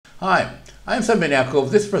Hi, I'm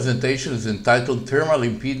Ben-Yaakov. This presentation is entitled Thermal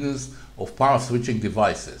Impedance of Power Switching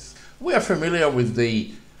Devices. We are familiar with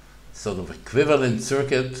the sort of equivalent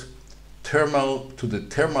circuit thermal to the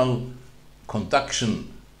thermal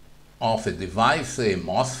conduction of a device, say a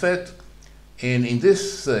MOSFET. And in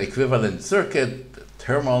this equivalent circuit,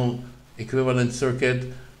 thermal equivalent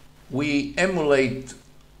circuit, we emulate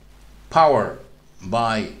power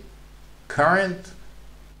by current,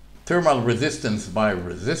 thermal resistance by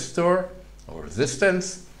resistor or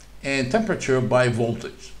resistance, and temperature by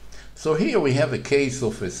voltage. So here we have a case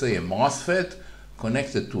of, say, a MOSFET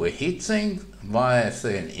connected to a heatsink via,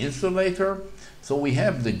 say, an insulator. So we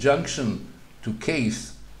have the junction to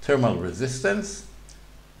case thermal resistance,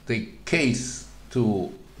 the case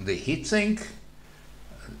to the heatsink.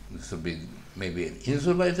 This will be maybe an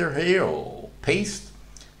insulator here or paste,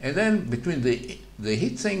 and then between the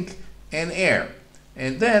heatsink and air.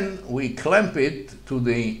 And then we clamp it to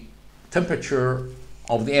the temperature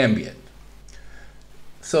of the ambient.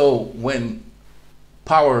 So when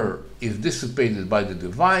power is dissipated by the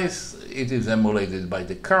device, it is emulated by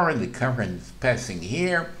the current. The current is passing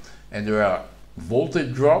here, and there are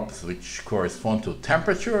voltage drops which correspond to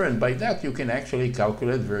temperature, and by that you can actually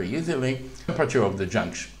calculate very easily the temperature of the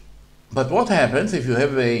junction. But what happens if you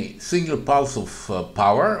have a single pulse of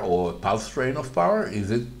power or a pulse train of power? Is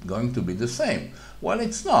it going to be the same? Well,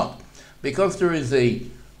 it's not, because there is a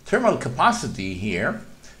thermal capacity here,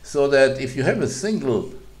 so that if you have a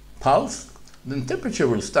single pulse, then temperature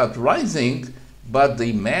will start rising, but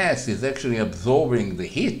the mass is actually absorbing the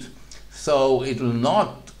heat, so it will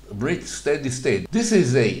not reach steady state. This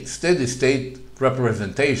is a steady state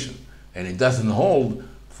representation, and it doesn't hold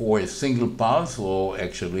for a single pulse or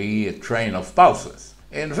actually a train of pulses.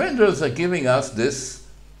 And vendors are giving us this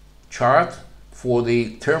chart for the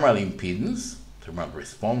thermal impedance, thermal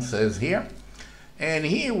response says here. And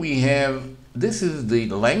here we have, this is the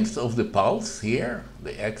length of the pulse here,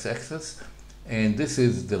 the x-axis, and this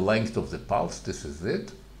is the length of the pulse, this is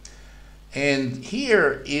it. And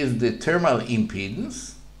here is the thermal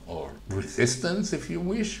impedance, or resistance if you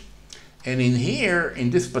wish. And in here,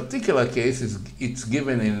 in this particular case, it's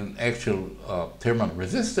given in actual thermal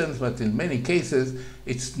resistance, but in many cases,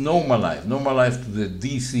 it's normalized to the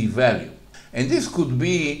DC value. And this could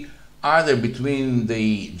be either between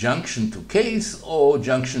the junction to case or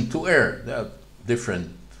junction to air. There are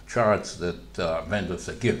different charts that vendors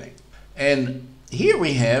are giving. And here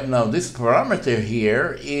we have, now this parameter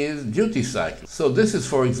here is duty cycle. So this is,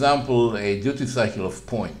 for example, a duty cycle of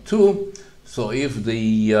 0.2. So if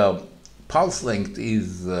the pulse length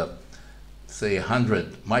is, say,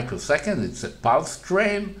 100 microseconds, it's a pulse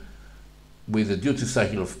train with a duty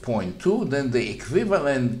cycle of 0.2, then the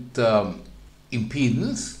equivalent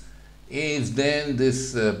impedance is then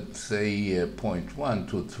this, say, 0.1,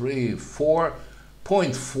 2, 3, 4,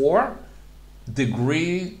 0.4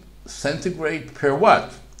 degree centigrade per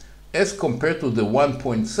watt, as compared to the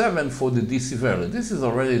 1.7 for the DC value. This is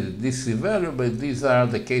already the DC value, but these are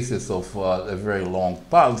the cases of a very long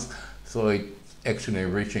pulse, so it's actually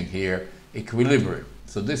reaching here equilibrium.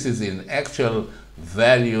 So this is in actual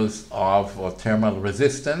values of thermal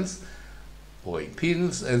resistance or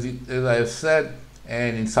impedance, as I have said,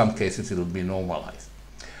 and in some cases it will be normalized.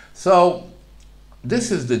 So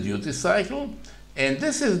this is the duty cycle, and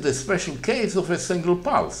this is the special case of a single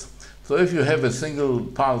pulse. So if you have a single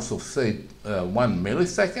pulse of, say, 1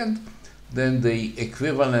 millisecond, then the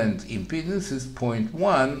equivalent impedance is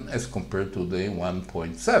 0.1 as compared to the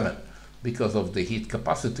 1.7 because of the heat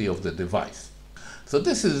capacity of the device. So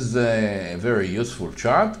this is a very useful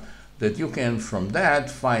chart that you can from that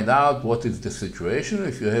find out what is the situation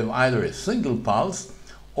if you have either a single pulse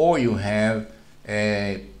or you have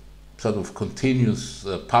a sort of continuous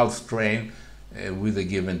pulse train with a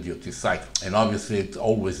given duty cycle. And obviously it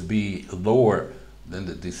always be lower than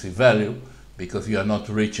the DC value because you are not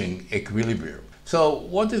reaching equilibrium. So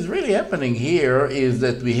what is really happening here is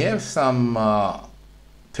that we have some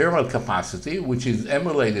thermal capacity which is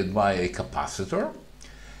emulated by a capacitor.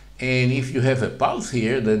 And if you have a pulse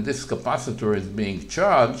here, then this capacitor is being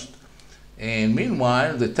charged, and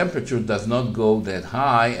meanwhile the temperature does not go that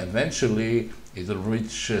high. Eventually it will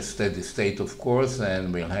reach a steady state, of course,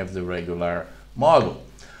 and we'll have the regular model.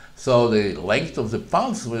 So the length of the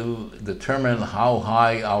pulse will determine how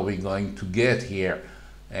high are we going to get here,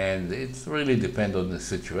 and it's really depends on the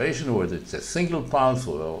situation, whether it's a single pulse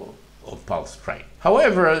or pulse train.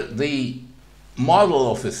 However, the model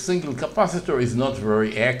of a single capacitor is not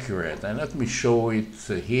very accurate, and let me show it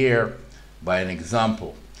here by an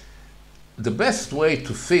example. The best way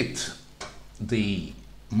to fit the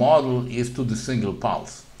model is to the single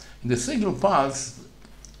pulse. In the single pulse,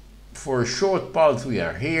 for a short pulse we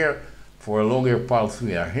are here, for a longer pulse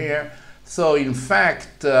we are here. So in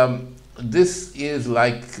fact, this is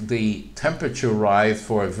like the temperature rise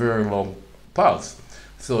for a very long pulse.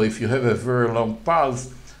 So if you have a very long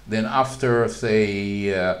pulse, then after say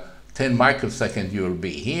 10 microseconds you will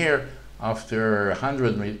be here, after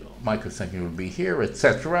 100 microseconds you will be here,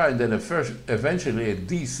 etc. And then eventually at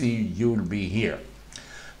DC you will be here.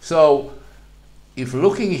 So if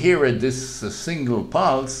looking here at this single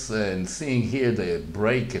pulse and seeing here the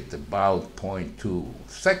break at about 0.2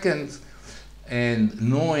 seconds, and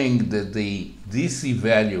knowing that the DC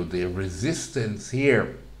value, the resistance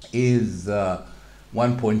here is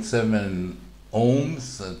 1.7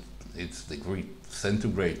 ohms, it's degree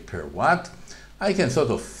centigrade per watt, I can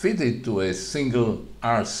sort of fit it to a single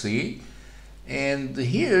RC. And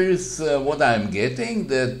here is what I'm getting,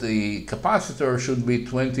 that the capacitor should be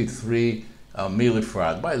 23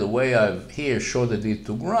 millifarad. By the way, I've here shorted it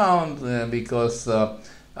to ground because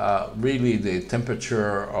really the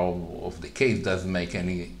temperature of the case doesn't make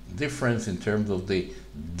any difference in terms of the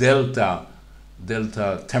delta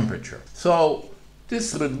temperature. So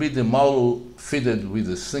this would be the model fitted with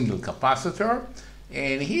a single capacitor,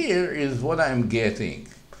 and here is what I'm getting,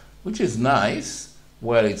 which is nice.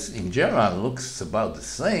 Well, it's in general looks about the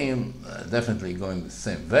same, definitely going the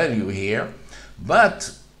same value here,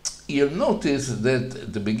 but you'll notice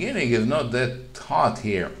that the beginning is not that hot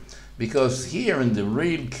here, because here in the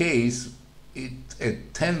real case, it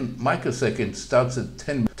at 10 microseconds starts at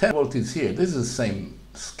 10 volts here. This is the same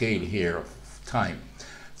scale here of time.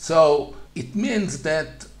 So it means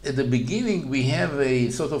that at the beginning we have a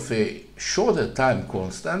sort of a shorter time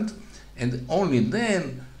constant, and only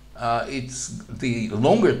then it's the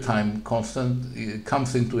longer time constant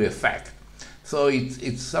comes into effect. So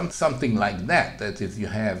it's something like that, that if you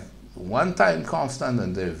have one time constant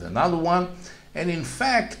and there's another one, and in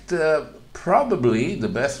fact probably the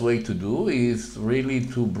best way to do is really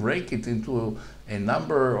to break it into a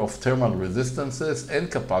number of thermal resistances and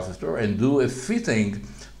capacitor and do a fitting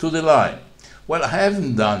to the line. Well, I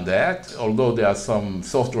haven't done that, although there are some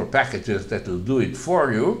software packages that will do it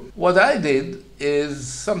for you. What I did is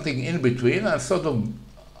something in between. I've sort of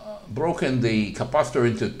broken the capacitor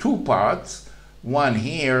into two parts, one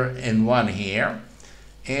here and one here.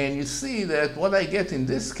 And you see that what I get in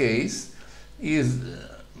this case is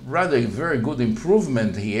rather a very good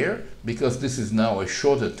improvement here, because this is now a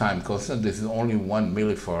shorter time constant. This is only 1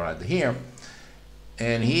 millifarad here.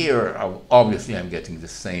 And here, obviously, I'm getting the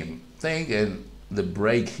same thing, and the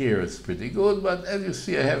break here is pretty good, but as you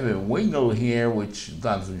see, I have a wiggle here which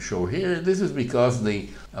doesn't show here. This is because the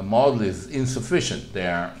model is insufficient.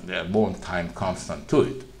 There are more time constant to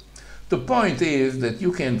it. The point is that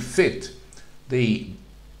you can fit the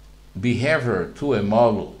behavior to a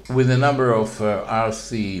model with a number of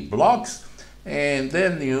RC blocks, and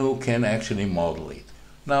then you can actually model it.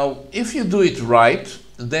 Now, if you do it right,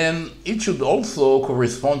 then it should also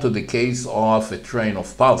correspond to the case of a train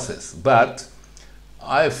of pulses. But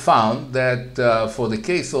I found that for the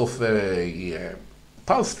case of a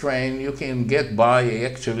pulse train, you can get by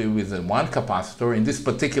actually with one capacitor. In this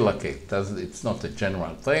particular case, it's not a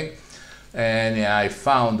general thing. And I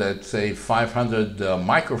found that, say, 500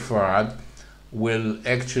 microfarad will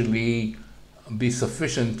actually be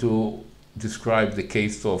sufficient to describe the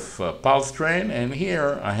case of pulse train. And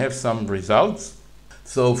here I have some results.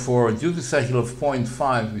 So for a duty cycle of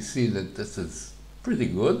 0.5, we see that this is pretty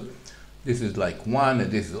good. This is like 1,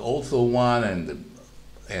 and this is also 1,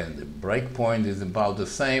 and the break point is about the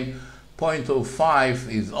same. 0.05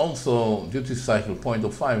 is also, duty cycle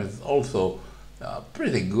 0.05 is also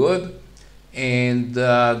pretty good. And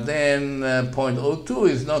then 0.02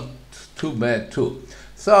 is not too bad too.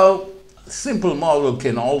 So simple model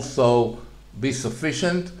can also be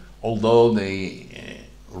sufficient, although the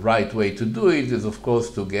right way to do it is, of course,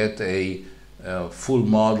 to get a full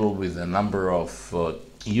model with a number of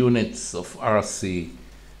units of RC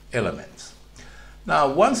elements.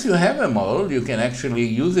 Now, once you have a model, you can actually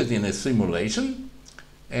use it in a simulation,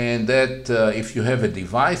 and that if you have a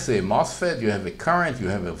device, a MOSFET, you have a current, you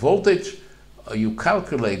have a voltage, you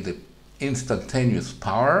calculate the instantaneous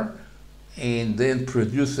power and then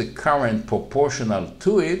produce a current proportional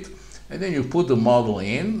to it, and then you put the model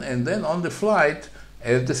in, and then on the flight,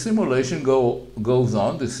 as the simulation goes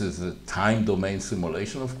on, this is a time domain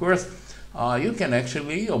simulation, of course, you can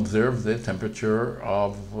actually observe the temperature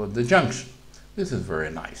of the junction. This is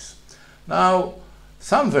very nice. Now,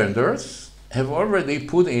 some vendors have already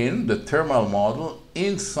put in the thermal model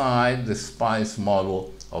inside the SPICE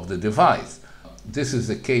model of the device. This is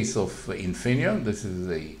the case of Infineon. This is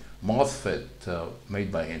a MOSFET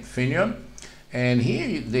made by Infineon. And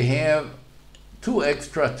here they have two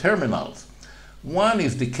extra terminals. One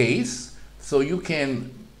is the case, so you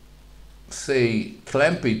can say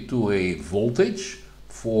clamp it to a voltage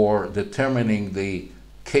for determining the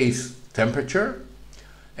case temperature.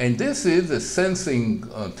 And this is a sensing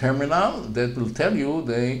terminal that will tell you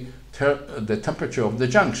the temperature of the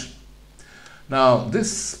junction. Now,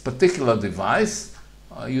 this particular device,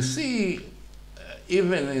 you see,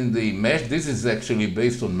 even in the mesh, this is actually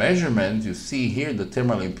based on measurement. You see here the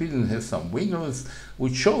terminal impedance has some wiggles,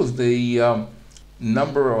 which shows the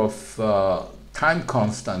number of time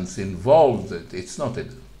constants involved. It's not a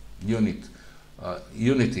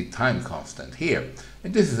unity time constant here.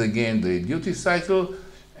 And this is again the duty cycle,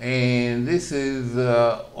 and this is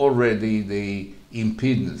already the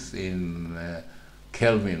impedance in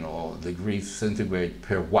Kelvin or degrees centigrade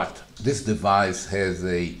per watt. This device has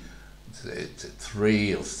it's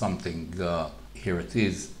 3 or something, here it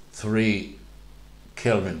is, 3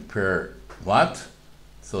 Kelvin per watt.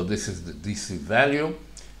 So this is the DC value.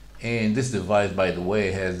 And this device, by the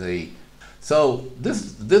way, has this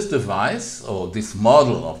device, or this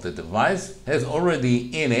model of the device, has already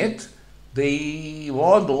in it the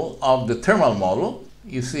model of the thermal model.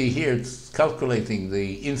 You see here it's calculating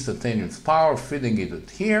the instantaneous power, feeding it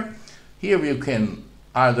here. Here you can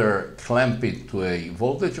either clamp it to a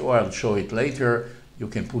voltage, or I'll show it later. You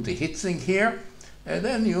can put a heatsink here, and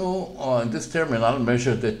then you, on this terminal,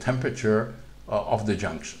 measure the temperature of the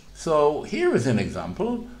junction. So here is an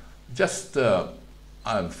example. Just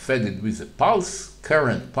I've fed it with a pulse,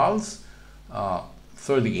 current pulse,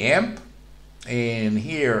 30 amp, and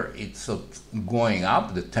here it's going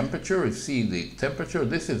up, the temperature. You see the temperature.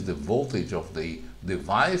 This is the voltage of the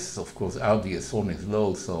device. Of course, RDS1 is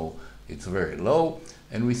low, so it's very low.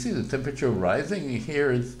 And we see the temperature rising.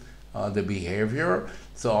 Here is the behavior.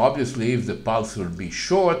 So obviously, if the pulse will be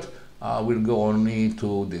short, we'll go only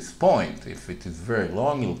to this point. If it is very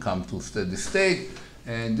long, it'll come to steady state.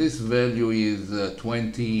 And this value is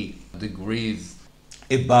 20 degrees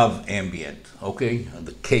above ambient, okay,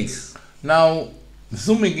 the case. Now,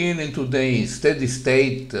 zooming in into the steady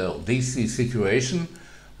state DC situation,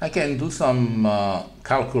 I can do some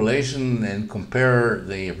calculation and compare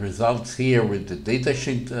the results here with the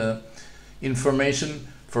datasheet information.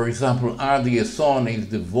 For example, RDS-on is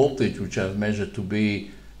the voltage which I've measured to be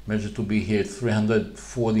here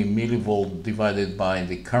 340 millivolt divided by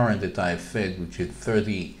the current that I fed, which is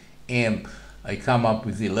 30 amp. I come up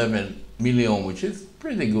with 11 milliohm, which is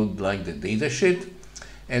pretty good, like the datasheet.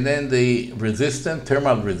 And then the resistance,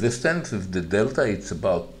 thermal resistance, is the delta. It's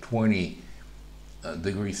about 20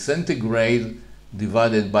 degrees centigrade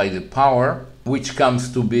divided by the power, which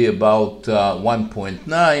comes to be about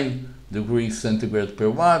 1.9 degrees centigrade per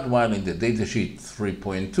watt, while in the datasheet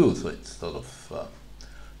 3.2. So it's sort of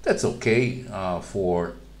that's okay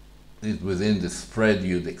for it within the spread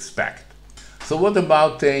you'd expect. So what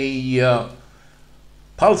about a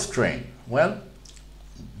pulse train? Well,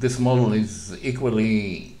 this model is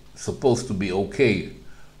equally supposed to be okay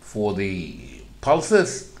for the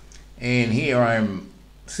pulses, and here I'm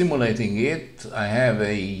simulating it. I have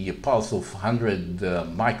a pulse of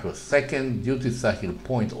 100 microsecond, duty cycle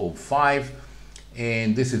 0.05,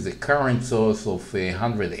 and this is a current source of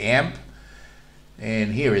 100 amp.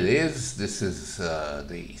 And here it is. This is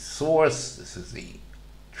the source. This is the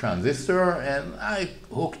transistor, and I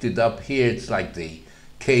hooked it up here. It's like the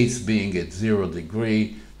case being at 0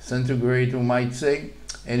 degree centigrade, you might say.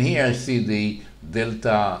 And here I see the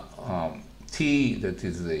delta T, that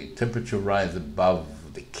is the temperature rise above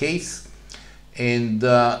the case. And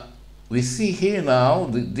we see here now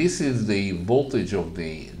that this is the voltage of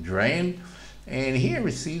the drain, and here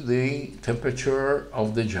we see the temperature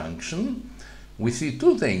of the junction. We see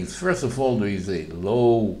two things. First of all, there is a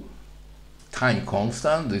low time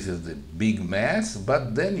constant. This is the big mass.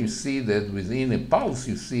 But then you see that within a pulse,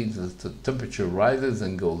 you see that the temperature rises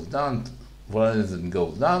and goes down,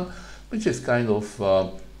 which is kind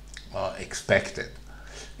of expected.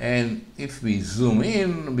 And if we zoom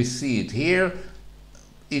in, we see it here.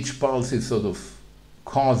 Each pulse is sort of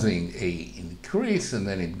causing a increase, and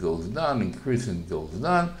then it goes down, increase and goes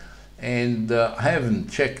down. And I haven't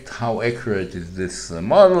checked how accurate is this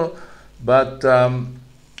model, but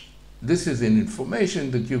this is an information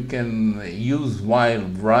that you can use while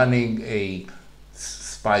running a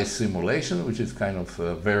SPICE simulation, which is kind of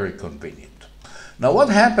very convenient. Now, what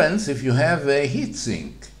happens if you have a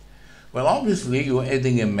heatsink? Well, obviously, you're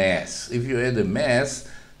adding a mass. If you add a mass,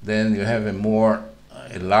 then you have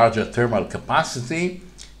a larger thermal capacity,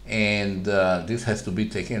 and this has to be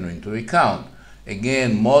taken into account.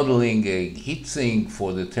 Again, modeling a heatsink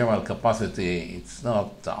for the thermal capacity, it's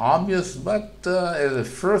not obvious, but as a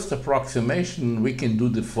first approximation, we can do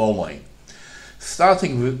the following.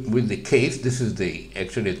 Starting with the case, this is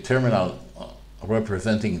actually a terminal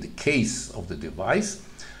representing the case of the device.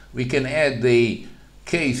 We can add the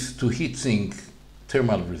case to heatsink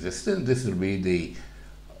thermal resistance. This will be the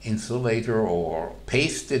insulator or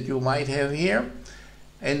paste that you might have here.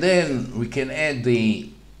 And then we can add the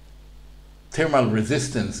thermal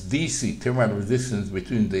resistance, DC thermal resistance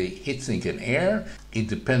between the heatsink and air. It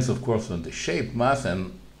depends, of course, on the shape, mass,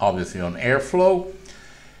 and obviously on airflow.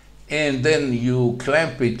 And then you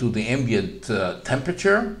clamp it to the ambient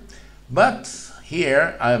temperature. But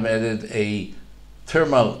here I've added a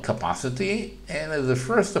thermal capacity, and as a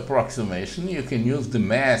first approximation, you can use the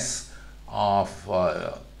mass of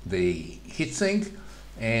the heatsink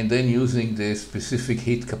and then using the specific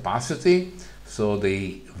heat capacity. So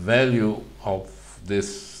the value of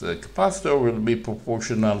this capacitor will be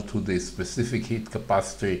proportional to the specific heat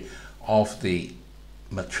capacity of the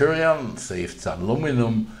material. Say if it's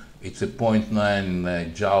aluminum, it's a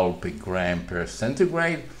 0.9 joule per gram per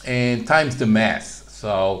centigrade, and times the mass.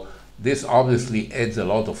 So this obviously adds a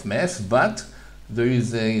lot of mass, but there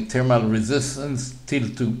is a thermal resistance till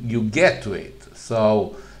you get to it.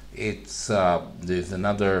 So there's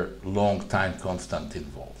another long time constant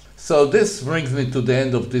involved. So this brings me to the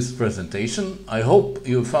end of this presentation. I hope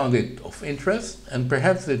you found it of interest, and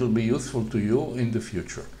perhaps it will be useful to you in the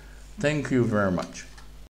future. Thank you very much.